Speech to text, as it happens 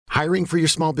Hiring for your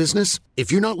small business?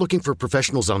 If you're not looking for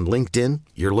professionals on LinkedIn,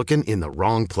 you're looking in the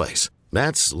wrong place.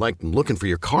 That's like looking for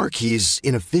your car keys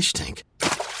in a fish tank.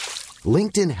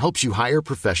 LinkedIn helps you hire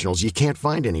professionals you can't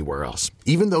find anywhere else,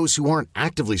 even those who aren't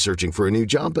actively searching for a new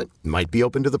job but might be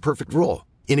open to the perfect role.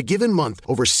 In a given month,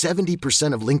 over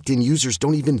 70% of LinkedIn users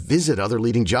don't even visit other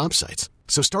leading job sites.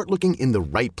 So start looking in the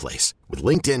right place. With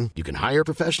LinkedIn, you can hire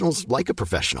professionals like a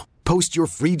professional. Post your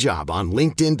free job on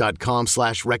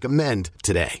linkedin.com/recommend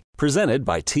today. Presented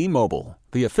by T-Mobile,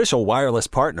 the official wireless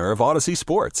partner of Odyssey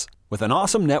Sports. With an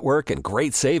awesome network and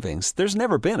great savings, there's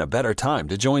never been a better time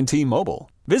to join T-Mobile.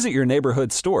 Visit your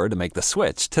neighborhood store to make the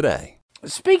switch today.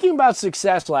 Speaking about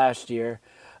success last year,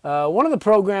 one of the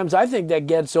programs I think that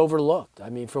gets overlooked, I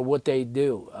mean, for what they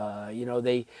do.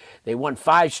 They won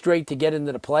 5 straight to get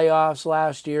into the playoffs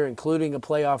last year, including a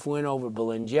playoff win over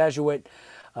Berlin Jesuit.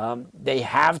 They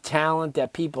have talent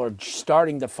that people are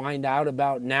starting to find out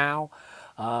about now.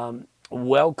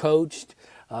 Well coached,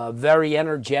 very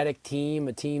energetic team,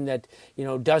 a team that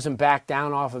doesn't back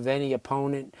down off of any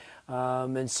opponent,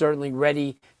 and certainly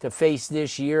ready to face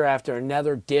this year after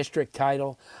another district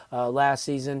title last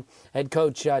season. Head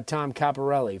coach Tom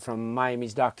Caporale from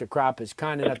Miami's Dr. Krop is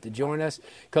kind enough to join us.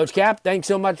 Coach Cap, thanks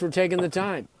so much for taking the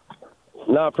time.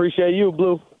 No, I appreciate you,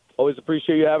 Blue. Always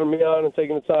appreciate you having me on and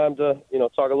taking the time to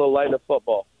talk a little light of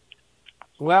football.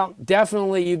 Well,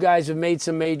 definitely you guys have made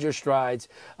some major strides.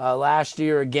 Last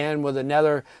year, again, with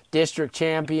another district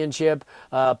championship,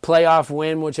 playoff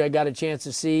win, which I got a chance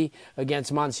to see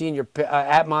against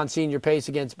at Monsignor Pace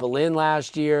against Berlin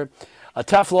last year. A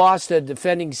tough loss to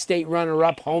defending state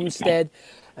runner-up Homestead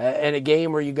in a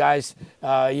game where you guys,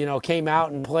 came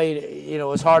out and played,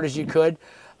 as hard as you could.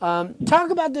 Talk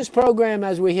about this program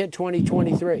as we hit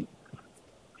 2023.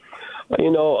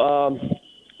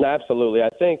 Absolutely. I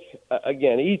think,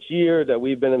 again, each year that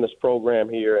we've been in this program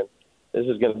here, and this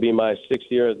is going to be my 6th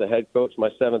year as the head coach, my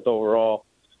 7th overall,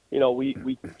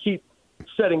 we keep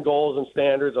setting goals and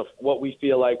standards of what we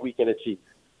feel like we can achieve,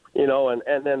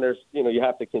 and then there's, you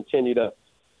have to continue to,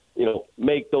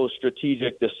 make those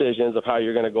strategic decisions of how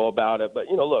you're going to go about it. But,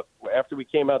 look, after we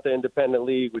came out the independent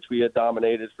league, which we had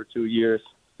dominated for 2 years,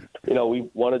 we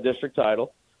won a district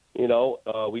title. We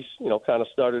kind of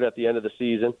started at the end of the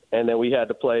season, and then we had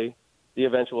to play the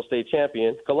eventual state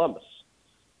champion, Columbus.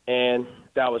 And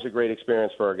that was a great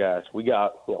experience for our guys. We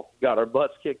got our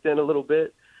butts kicked in a little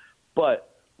bit,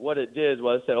 but what it did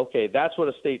was said, okay, that's what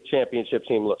a state championship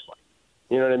team looks like.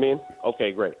 You know what I mean?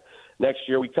 Okay, great. Next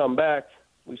year we come back.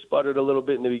 We sputtered a little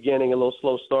bit in the beginning, a little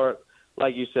slow start.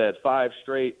 Like you said, 5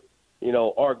 straight.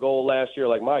 Our goal last year,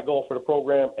 like my goal for the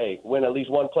program, win at least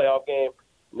one playoff game.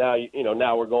 Now,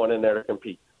 now we're going in there to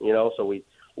compete, so we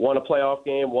won a playoff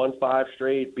game, won 5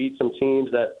 straight, beat some teams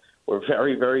that were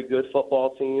very, very good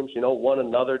football teams, won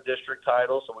another district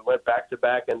title. So we went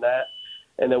back-to-back in that.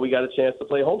 And then we got a chance to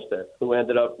play Homestead, who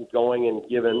ended up going and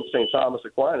giving St. Thomas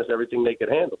Aquinas everything they could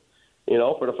handle.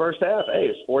 For the first half,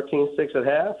 it's 14-6 at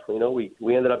half.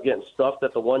 We ended up getting stuffed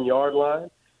at the 1-yard line,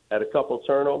 had a couple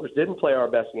turnovers, didn't play our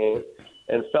best game,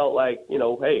 and felt like,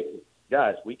 hey,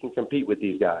 guys, we can compete with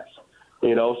these guys.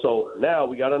 So now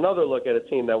we got another look at a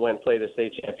team that went and played a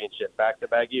state championship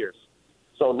back-to-back years.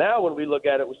 So now when we look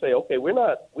at it, we say, okay, we're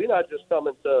not just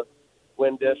coming to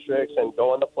win districts and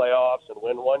go in the playoffs and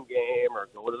win one game or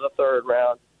go to the 3rd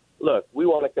round. Look, we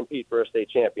want to compete for a state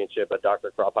championship at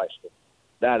Dr. Krop High School.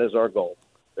 That is our goal.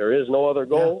 There is no other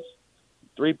goals.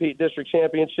 Yeah. 3-peat district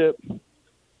championship,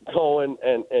 go and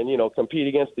compete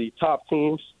against the top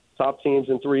teams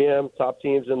in 3M, top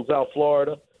teams in South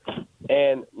Florida.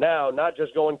 And now not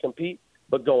just go and compete,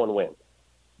 but go and win.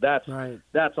 That's right.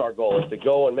 That's our goal, is to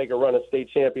go and make a run at state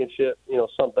championship,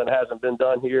 something that hasn't been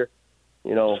done here,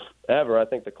 ever. I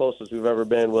think the closest we've ever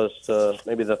been was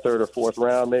maybe the 3rd or 4th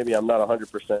round, maybe. I'm not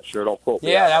 100% sure. Don't quote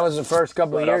me. Yeah, that was the first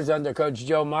couple of years under Coach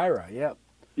Joe Myra. Yep.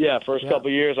 Yeah, first couple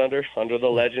of years under the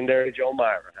legendary Joe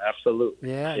Myra.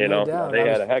 Absolutely. Yeah, no doubt. They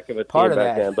had a heck of a team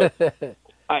back then.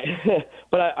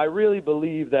 But I really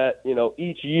believe that,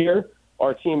 each year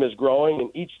our team is growing,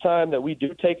 and each time that we do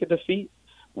take a defeat,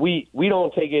 we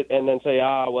don't take it and then say,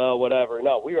 well, whatever.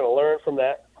 No, we're going to learn from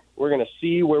that. We're going to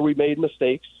see where we made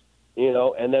mistakes,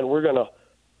 and then we're going to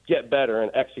get better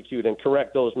and execute and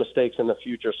correct those mistakes in the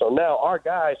future. So now our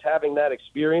guys having that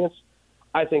experience,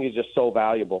 I think, is just so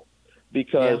valuable,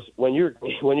 because when you're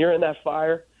in that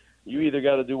fire, you either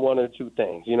got to do one or two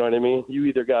things. You know what I mean? You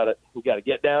either got to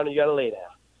get down or you got to lay down.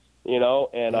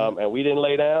 And we didn't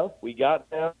lay down. We got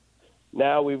down.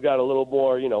 Now we've got a little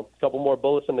more, a couple more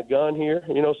bullets in the gun here,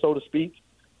 so to speak.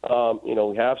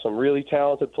 We have some really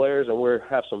talented players, and we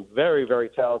have some very, very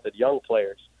talented young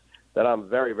players that I'm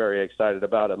very, very excited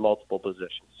about at multiple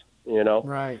positions.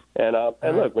 Right. And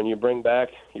look, when you bring back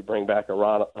your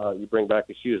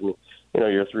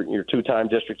two-time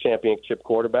district championship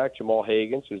quarterback, Jamal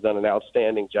Hagans, who's done an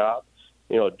outstanding job,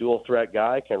 a dual threat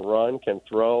guy, can run, can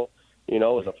throw, is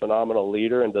a phenomenal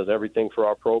leader and does everything for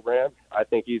our program. I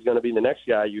think he's going to be the next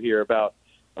guy you hear about,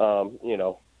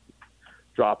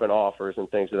 dropping offers and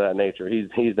things of that nature.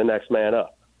 He's the next man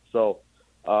up. So,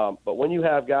 but when you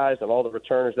have guys and all the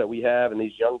returners that we have and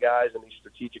these young guys in these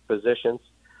strategic positions,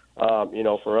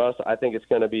 for us, I think it's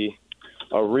going to be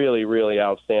a really, really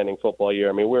outstanding football year.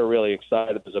 I mean, we're really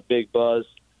excited. There's a big buzz.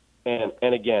 And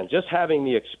again, just having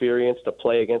the experience to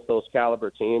play against those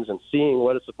caliber teams and seeing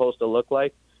what it's supposed to look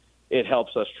like, it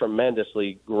helps us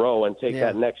tremendously grow and take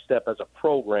that next step as a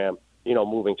program,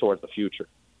 moving towards the future.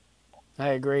 I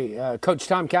agree. Coach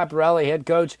Tom Caporale, head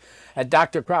coach at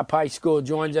Dr. Krop High School,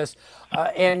 joins us.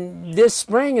 And this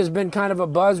spring has been kind of a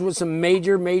buzz with some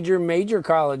major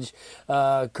college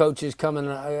coaches coming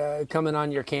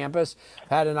on your campus.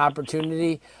 Had an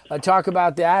opportunity. Talk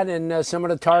about that and some of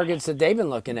the targets that they've been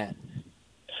looking at.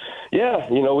 Yeah,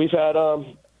 we've had a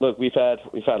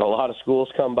lot of schools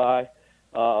come by.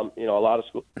 A lot of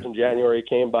schools in January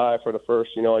came by for the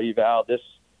first, eval.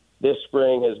 This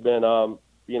spring has been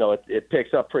it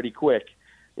picks up pretty quick.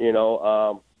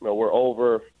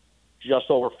 We're just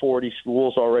over 40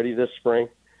 schools already this spring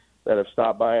that have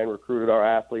stopped by and recruited our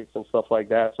athletes and stuff like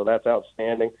that. So that's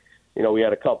outstanding. We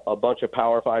had a bunch of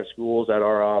Power 5 schools at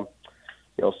our,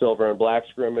 silver and black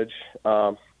scrimmage.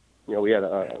 We had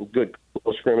a good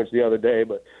scrimmage the other day,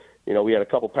 but, we had a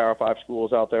couple Power 5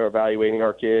 schools out there evaluating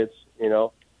our kids,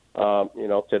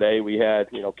 Today we had,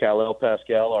 Khalil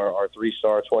Pascal, our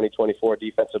 3-star 2024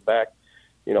 defensive back,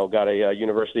 got a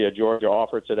University of Georgia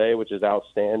offer today, which is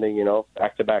outstanding,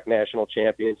 back-to-back national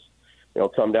champions,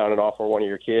 come down and offer one of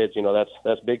your kids,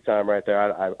 that's big time right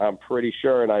there. I'm pretty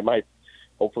sure, and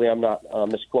hopefully I'm not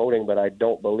misquoting, but I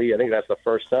think that's the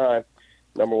first time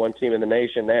number one team in the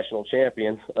nation, national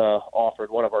champion, offered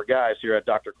one of our guys here at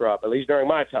Dr. Krop, at least during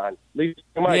my time.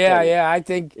 Yeah, I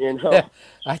think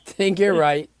I think you're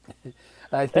right.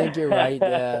 I think you're right.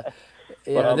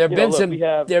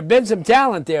 There've been some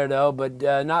talent there though, but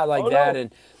not like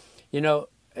that. No.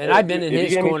 And I've been in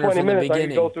his corner from the beginning. I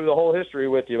could go through the whole history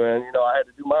with you, man. I had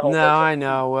to do my whole. No, I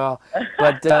know. Well,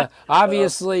 but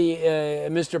obviously,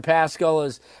 Mr. Pascal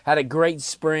has had a great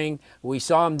spring. We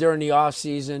saw him during the off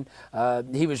season.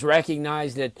 He was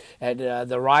recognized at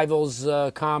the Rivals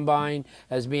Combine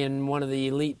as being one of the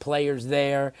elite players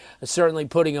there. Certainly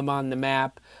putting him on the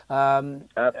map. Absolutely.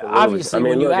 Obviously,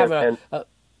 when you have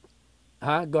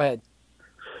go ahead.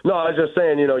 No, I was just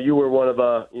saying, you were one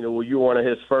of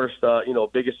his first,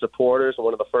 biggest supporters and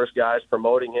one of the first guys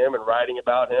promoting him and writing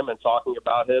about him and talking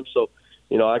about him. So,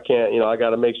 I got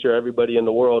to make sure everybody in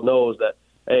the world knows that,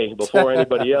 hey, before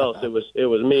anybody else, it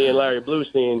was me and Larry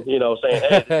Blustein, saying,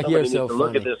 hey, somebody needs to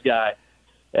look at this guy.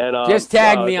 And just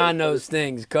tag me on those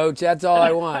things, Coach. That's all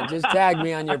I want. Just tag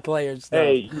me on your players' stuff.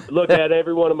 Hey, look at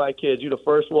every one of my kids. You're the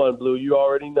first one, Blue. You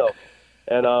already know.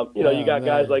 And, you got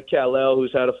guys like Khalil,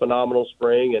 who's had a phenomenal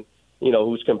spring and,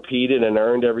 who's competed and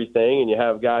earned everything. And you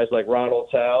have guys like Ronald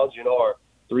Towns, our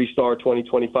 3-star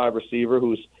 2025 receiver,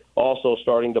 who's also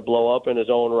starting to blow up in his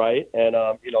own right and,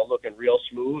 looking real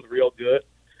smooth, real good.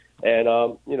 And,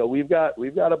 we've got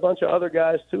a bunch of other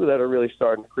guys, too, that are really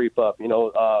starting to creep up.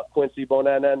 Quincy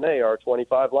Bonanane, our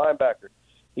 25 linebacker,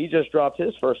 he just dropped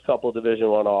his first couple Division I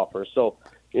offers. So,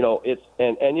 it's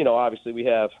obviously we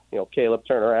have, Caleb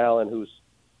Turner-Allen,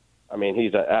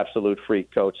 he's an absolute freak,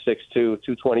 coach, 6'2",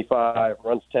 225,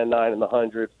 runs 10.9 in the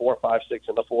 100, 4.56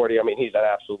 in the 40. He's an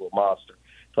absolute monster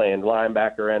playing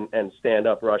linebacker and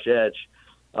stand-up rush edge.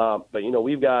 But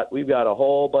we've got a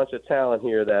whole bunch of talent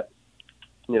here that,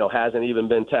 hasn't even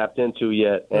been tapped into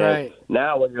yet. And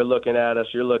now when you're looking at us,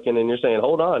 you're looking and you're saying,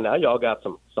 hold on, now y'all got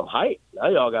some height. Now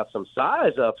y'all got some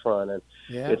size up front. And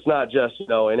it's not just,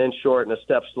 an inch short and a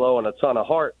step slow and a ton of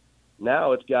heart.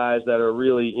 Now it's guys that are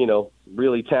really,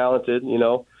 really talented, and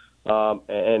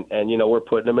we're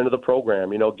putting them into the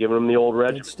program, giving them the old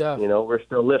regiment. We're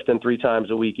still lifting 3 times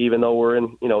a week, even though we're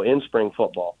in spring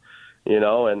football,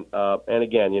 and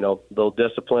again, they'll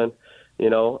discipline,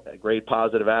 a great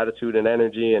positive attitude and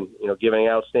energy and, giving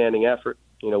outstanding effort.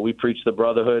 We preach the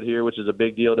brotherhood here, which is a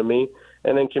big deal to me.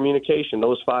 And then communication,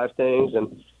 those 5 things.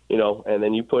 And, and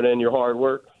then you put in your hard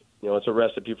work. It's a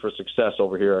recipe for success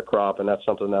over here at Krop, and that's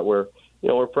something that we're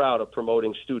proud of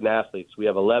promoting student athletes. We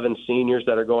have 11 seniors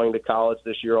that are going to college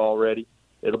this year already.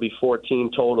 It'll be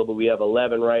 14 total, but we have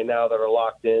 11 right now that are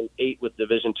locked in, 8 with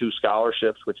Division II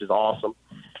scholarships, which is awesome.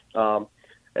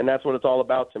 And that's what it's all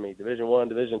about to me. Division I,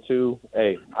 Division II,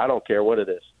 hey, I don't care what it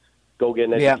is. go get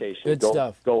an education. Good go,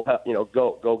 stuff. Go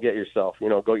get yourself.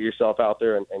 Go get yourself out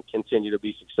there and continue to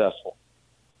be successful.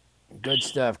 Good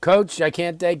stuff. Coach, I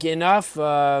can't thank you enough.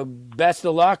 Best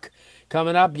of luck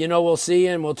coming up. We'll see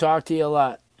you and we'll talk to you a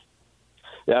lot.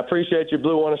 Yeah, I appreciate you,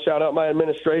 Blue. I want to shout out my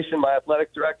administration, my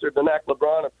athletic director, Danak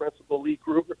LeBron, and Principal Lee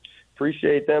Kruger.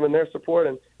 Appreciate them and their support,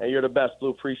 and you're the best,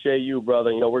 Blue. Appreciate you,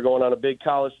 brother. We're going on a big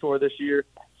college tour this year,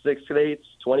 6 states,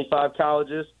 25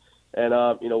 colleges, and,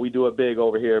 we do it big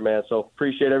over here, man. So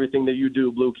appreciate everything that you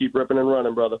do, Blue. Keep ripping and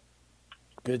running, brother.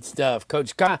 Good stuff.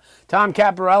 Coach Tom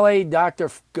Caporale, Dr.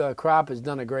 Krop has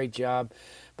done a great job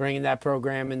bringing that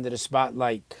program into the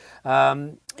spotlight.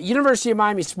 University of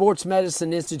Miami Sports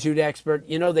Medicine Institute expert,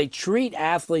 they treat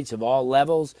athletes of all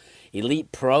levels,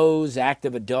 elite pros,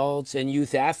 active adults, and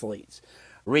youth athletes.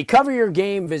 Recover your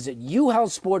game, visit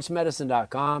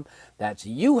uhealthsportsmedicine.com. That's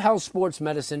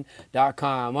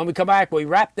uhealthsportsmedicine.com. When we come back, we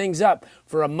wrap things up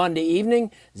for a Monday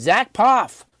evening. Zach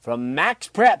Poff from Max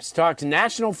Preps talks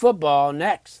National Football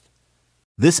next.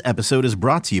 This episode is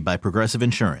brought to you by Progressive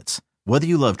Insurance. Whether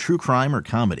you love true crime or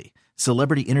comedy,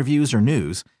 celebrity interviews or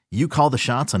news, you call the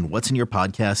shots on what's in your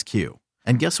podcast queue.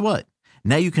 And guess what?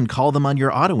 Now you can call them on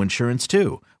your auto insurance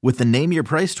too with the Name Your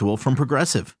Price tool from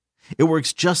Progressive. It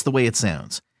works just the way it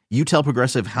sounds. You tell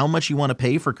Progressive how much you want to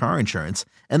pay for car insurance,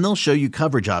 and they'll show you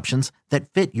coverage options that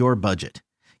fit your budget.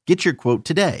 Get your quote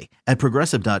today at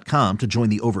Progressive.com to join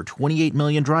the over 28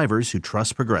 million drivers who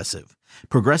trust Progressive.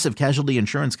 Progressive Casualty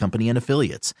Insurance Company and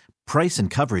Affiliates. Price and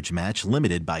coverage match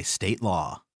limited by state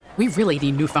law. We really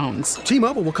need new phones.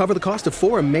 T-Mobile will cover the cost of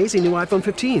 4 amazing new iPhone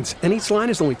 15s, and each line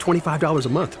is only $25 a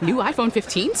month. New iPhone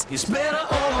 15s? It's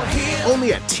better over here.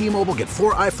 Only at T-Mobile, get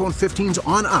 4 iPhone 15s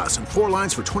on us and 4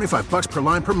 lines for $25 per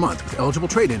line per month with eligible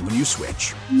trade-in when you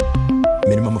switch.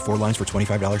 Minimum of 4 lines for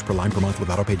 $25 per line per month with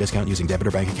autopay discount using debit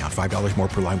or bank account. $5 more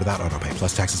per line without autopay,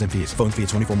 plus taxes and fees. Phone fee at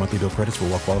 24 monthly bill credits for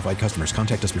well-qualified customers.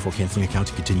 Contact us before canceling account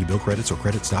to continue bill credits or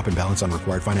credit stop and balance on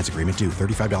required finance agreement due.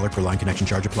 $35 per line connection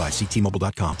charge applies. See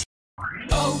T-Mobile.com.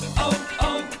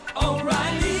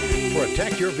 O'Reilly.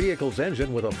 Protect your vehicle's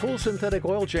engine with a full synthetic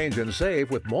oil change and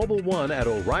save with Mobile One at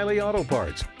O'Reilly Auto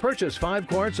Parts. Purchase 5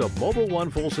 quarts of Mobile One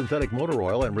full synthetic motor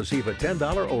oil and receive a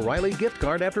 $10 O'Reilly gift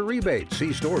card after rebate.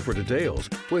 See store for details.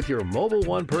 With your Mobile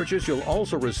One purchase, you'll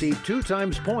also receive 2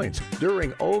 times points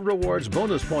during O Rewards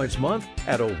Bonus Points Month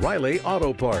at O'Reilly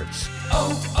Auto Parts.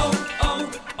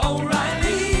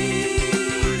 O'Reilly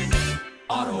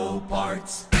Auto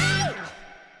Parts.